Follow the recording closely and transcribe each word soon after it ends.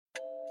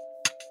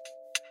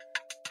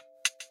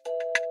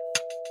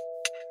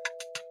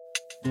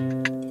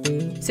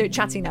So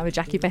chatting now with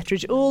Jackie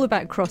Bettridge all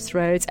about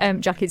Crossroads.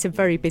 Jackie, it's a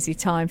very busy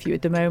time for you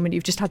at the moment.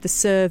 You've just had the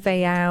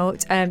survey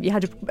out. You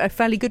had a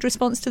fairly good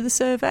response to the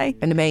survey?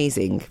 An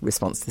amazing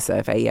response to the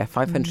survey, yeah.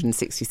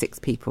 566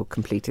 people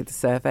completed the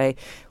survey,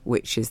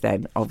 which has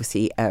then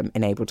obviously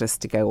enabled us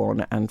to go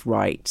on and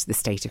write the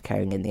state of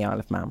caring in the Isle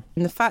of Man.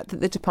 And the fact that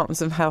the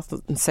Department of Health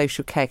and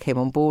Social Care came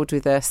on board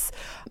with us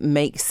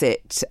makes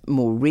it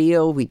more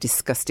real. We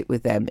discussed it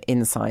with them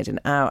inside and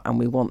out, and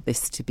we want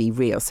this to be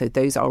real. So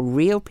those are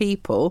real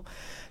people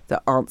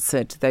that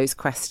answered those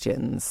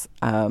questions,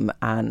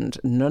 and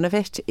none of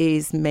it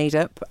is made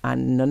up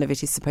and none of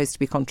it is supposed to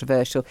be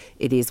controversial.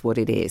 It is what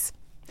it is.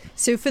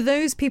 So for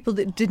those people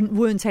that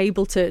weren't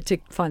able to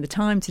find the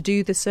time to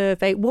do the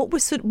survey, what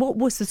was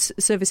the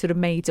survey sort of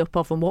made up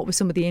of, and what were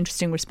some of the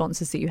interesting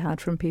responses that you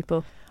had from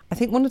people? I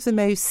think one of the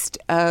most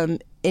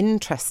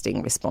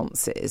interesting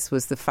responses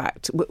was the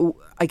fact,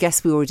 I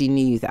guess we already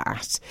knew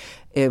that,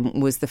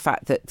 was the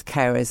fact that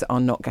carers are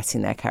not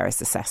getting their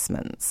carers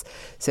assessments.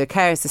 So a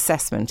carers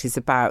assessment is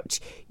about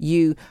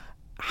you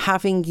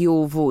having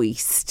your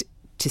voice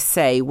to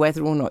say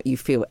whether or not you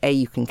feel, A,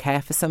 you can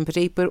care for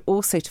somebody, but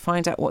also to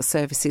find out what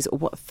services or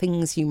what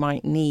things you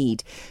might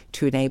need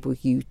to enable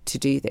you to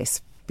do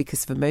this.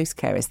 Because for most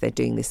carers, they're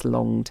doing this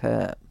long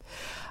term.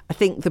 I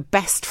think the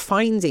best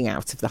finding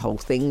out of the whole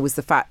thing was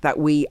the fact that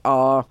we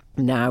are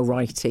now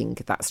writing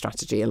that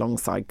strategy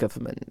alongside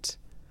government,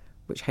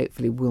 which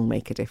hopefully will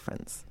make a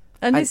difference.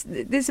 And this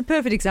is a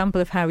perfect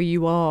example of how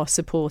you are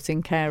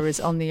supporting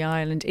carers on the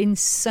island in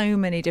so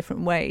many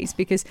different ways.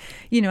 Because,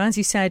 you know, as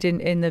you said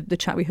in the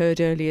chat we heard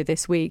earlier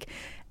this week,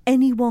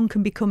 anyone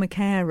can become a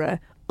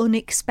carer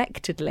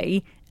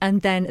unexpectedly,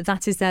 and then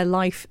that is their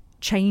life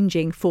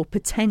changing for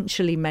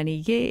potentially many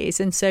years.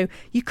 And so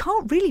you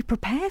can't really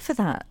prepare for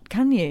that,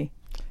 can you?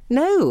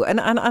 No, and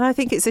I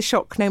think it's a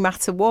shock no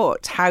matter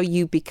what, how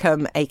you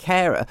become a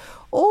carer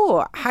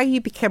or how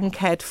you become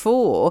cared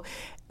for.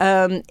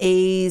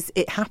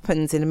 It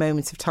happens in a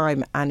moment of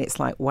time, and it's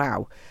like,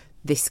 wow,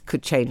 this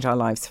could change our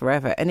lives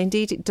forever. And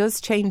indeed, it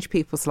does change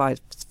people's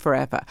lives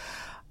forever.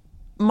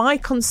 My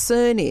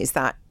concern is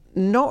that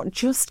not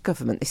just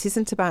government, this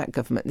isn't about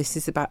government, this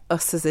is about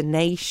us as a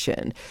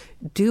nation.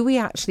 Do we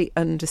actually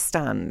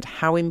understand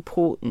how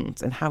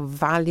important and how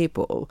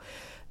valuable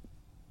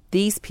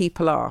these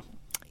people are?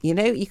 You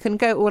know, you can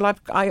go, well,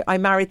 I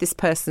married this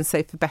person,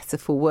 so for better,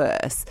 for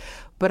worse.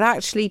 But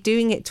actually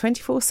doing it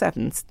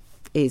 24/7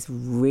 is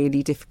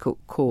really difficult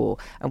call.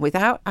 And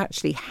without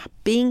actually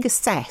being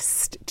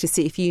assessed to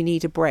see if you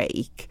need a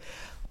break,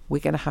 we're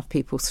going to have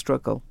people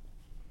struggle.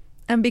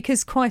 And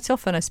because quite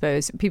often, I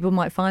suppose, people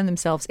might find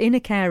themselves in a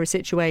carer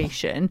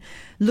situation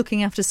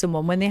looking after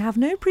someone when they have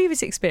no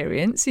previous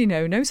experience, you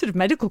know, no sort of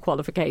medical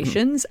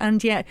qualifications.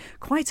 And yet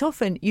quite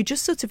often you're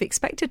just sort of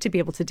expected to be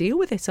able to deal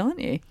with it, aren't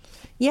you?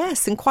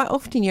 Yes, and quite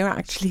often you're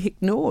actually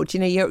ignored.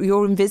 You know,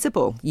 you're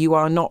invisible. You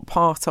are not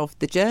part of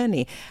the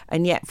journey.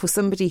 And yet for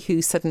somebody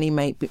who suddenly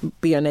may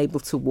be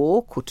unable to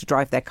walk or to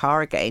drive their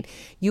car again,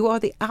 you are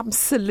the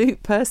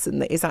absolute person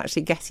that is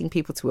actually getting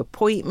people to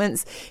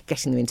appointments,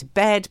 getting them into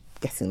bed,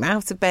 getting them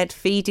out of bed,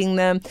 feeding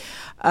them.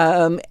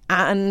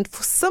 And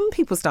for some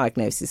people's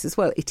diagnosis as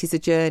well, it is a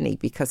journey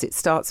because it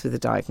starts with a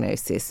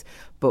diagnosis,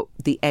 but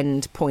the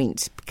end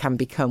point can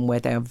become where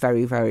they are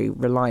very, very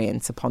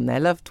reliant upon their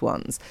loved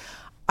ones.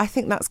 I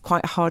think that's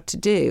quite hard to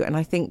do. And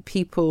I think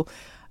people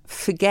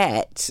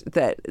forget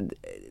that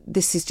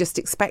this is just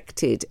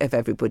expected of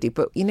everybody.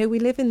 But, you know, we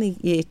live in the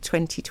year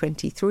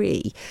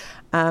 2023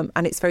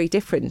 and it's very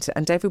different,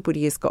 and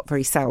everybody has got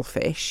very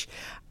selfish,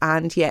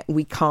 and yet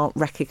we can't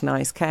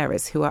recognise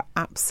carers who are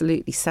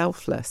absolutely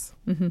selfless.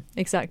 Mm-hmm,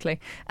 exactly.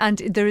 And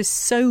there is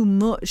so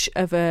much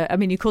of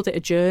you called it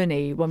a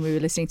journey when we were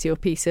listening to your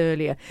piece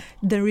earlier.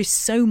 There is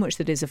so much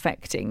that is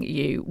affecting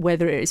you,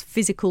 whether it is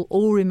physical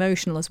or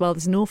emotional as well.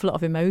 There's an awful lot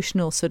of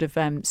emotional sort of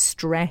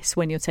stress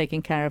when you're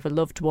taking care of a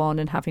loved one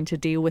and having to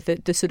deal with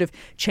it, the sort of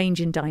change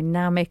in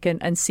dynamic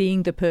and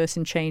seeing the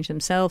person change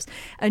themselves.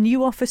 And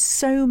you offer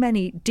so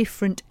many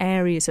different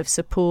areas of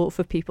support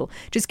for people.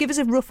 Just give us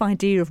a rough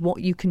idea of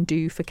what you can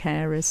do for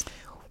carers.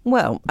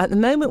 Well, at the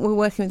moment we're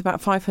working with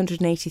about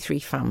 583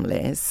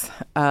 families,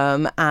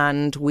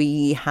 and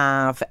we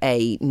have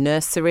a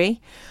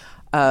nursery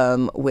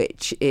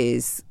which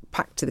is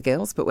packed to the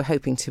gills, but we're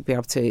hoping to be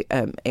able to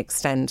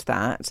extend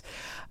that.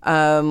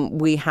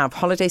 We have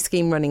holiday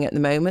scheme running at the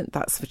moment.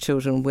 That's for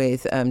children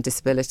with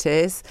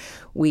disabilities.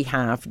 We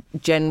have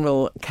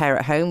general care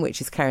at home,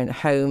 which is care at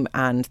home,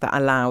 and that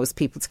allows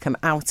people to come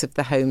out of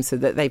the home so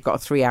that they've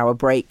got a 3-hour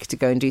break to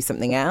go and do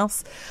something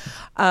else.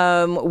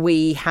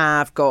 We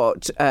have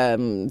got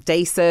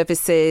day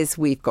services,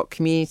 we've got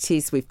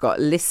communities, we've got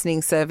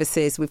listening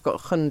services, we've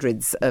got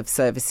hundreds of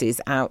services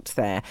out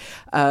there,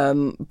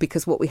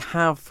 because what we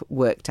have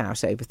worked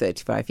out over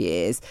 35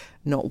 years,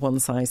 not one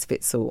size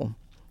fits all.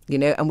 You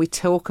know, and we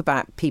talk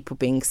about people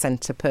being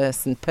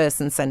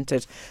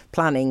person-centred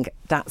planning.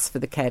 That's for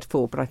the cared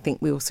for, but I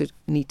think we also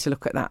need to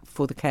look at that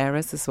for the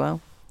carers as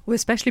well. Well,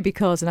 especially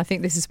because, and I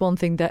think this is one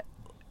thing that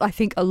I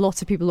think a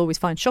lot of people always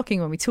find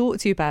shocking when we talk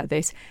to you about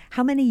this,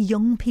 how many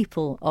young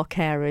people are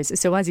carers.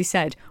 So as you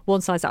said,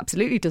 one size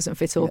absolutely doesn't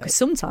fit all, because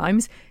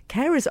sometimes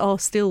carers are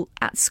still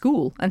at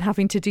school and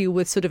having to deal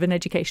with sort of an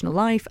educational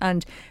life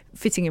and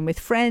fitting in with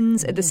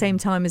friends at the same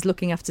time as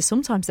looking after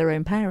sometimes their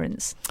own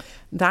parents.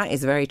 That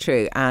is very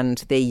true. And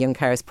the Young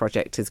Carers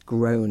Project has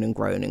grown and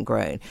grown and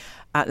grown.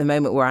 At the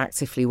moment, we're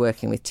actively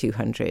working with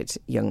 200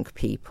 young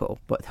people,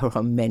 but there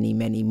are many,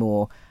 many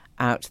more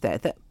out there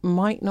that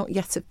might not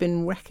yet have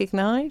been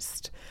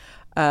recognised.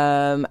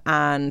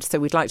 And so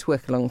we'd like to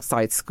work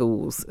alongside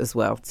schools as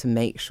well to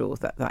make sure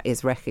that that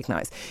is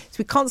recognised. So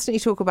we constantly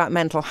talk about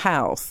mental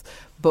health,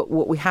 but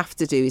what we have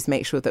to do is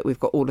make sure that we've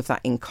got all of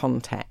that in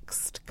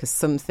context, because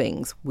some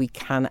things we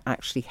can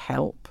actually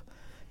help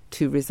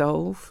to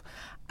resolve.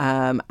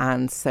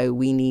 And so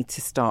we need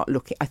to start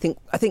looking. I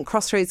think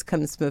Crossroads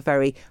comes from a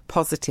very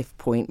positive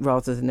point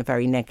rather than a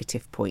very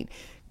negative point,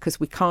 because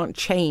we can't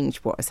change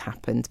what has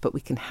happened, but we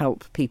can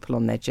help people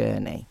on their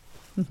journey.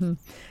 Mm-hmm.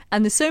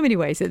 And there's so many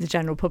ways that the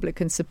general public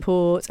can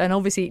support. And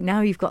obviously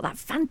now you've got that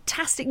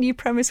fantastic new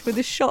premise for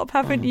the shop,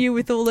 haven't you?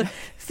 With all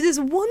there's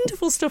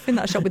wonderful stuff in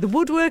that shop with the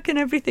woodwork and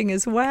everything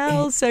as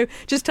well. So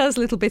just tell us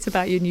a little bit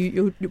about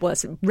your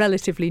it's a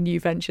relatively new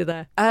venture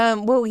there.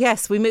 Well,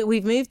 yes, we've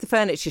moved the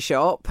furniture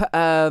shop.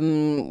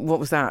 What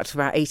was that?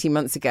 About 18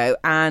 months ago.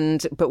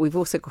 But we've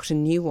also got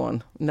another new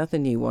one. Another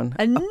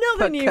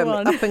new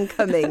one. Up and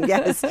coming,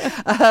 yes.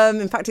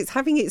 In fact, it's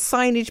having its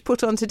signage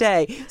put on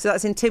today. So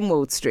that's in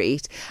Tynwald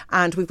Street.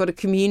 And we've got a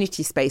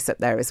community space up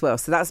there as well.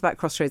 So that's about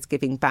Crossroads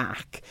Giving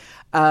Back.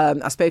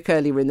 I spoke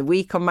earlier in the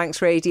week on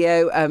Manx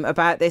Radio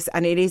about this,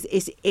 and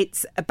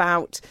it's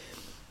about,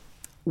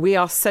 we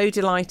are so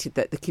delighted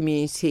that the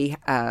community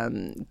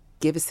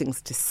give us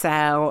things to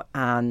sell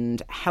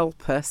and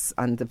help us,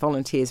 and the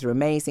volunteers are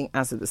amazing,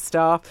 as are the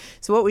staff.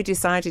 So what we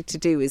decided to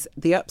do is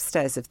the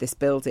upstairs of this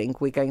building,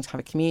 we're going to have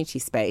a community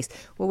space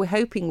where we're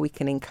hoping we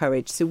can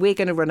encourage. So we're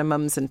going to run a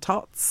mums and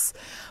tots.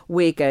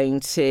 We're going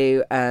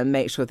to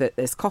make sure that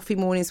there's coffee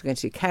mornings. We're going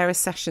to do carer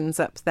sessions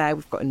up there.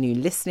 We've got a new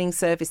listening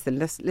service. The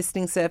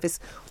listening service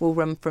will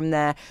run from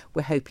there.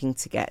 We're hoping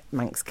to get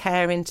Manx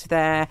Care into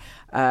there.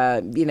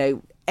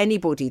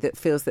 Anybody that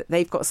feels that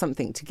they've got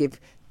something to give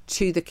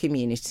to the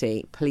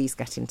community, please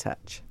get in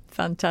touch.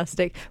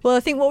 Fantastic. Well, I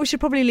think what we should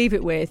probably leave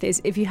it with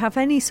is, if you have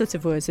any sort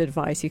of words of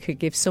advice you could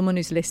give someone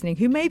who's listening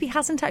who maybe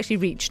hasn't actually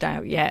reached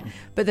out yet,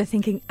 but they're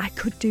thinking, I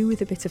could do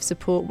with a bit of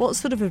support, what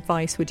sort of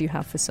advice would you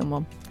have for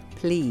someone?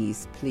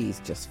 Please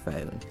just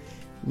phone.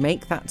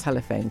 Make that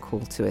telephone call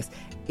to us.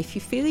 If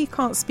you feel you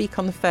can't speak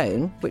on the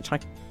phone, which I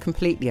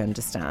completely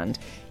understand,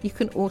 you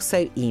can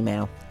also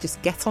email. Just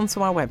get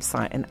onto our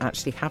website and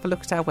actually have a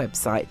look at our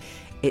website.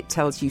 It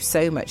tells you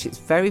so much. It's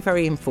very,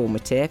 very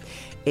informative.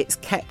 It's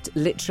kept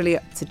literally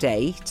up to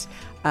date.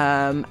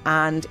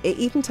 And it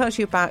even tells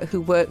you about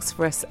who works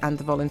for us and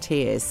the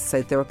volunteers.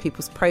 So there are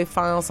people's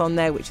profiles on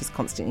there, which is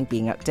constantly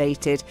being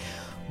updated.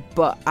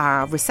 But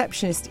our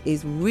receptionist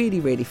is really,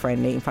 really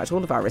friendly. In fact,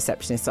 all of our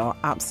receptionists are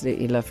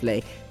absolutely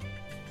lovely.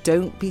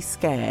 Don't be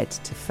scared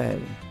to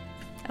phone.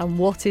 And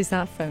what is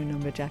that phone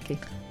number, Jackie?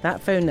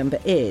 That phone number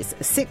is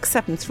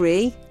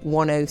 673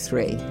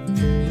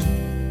 103.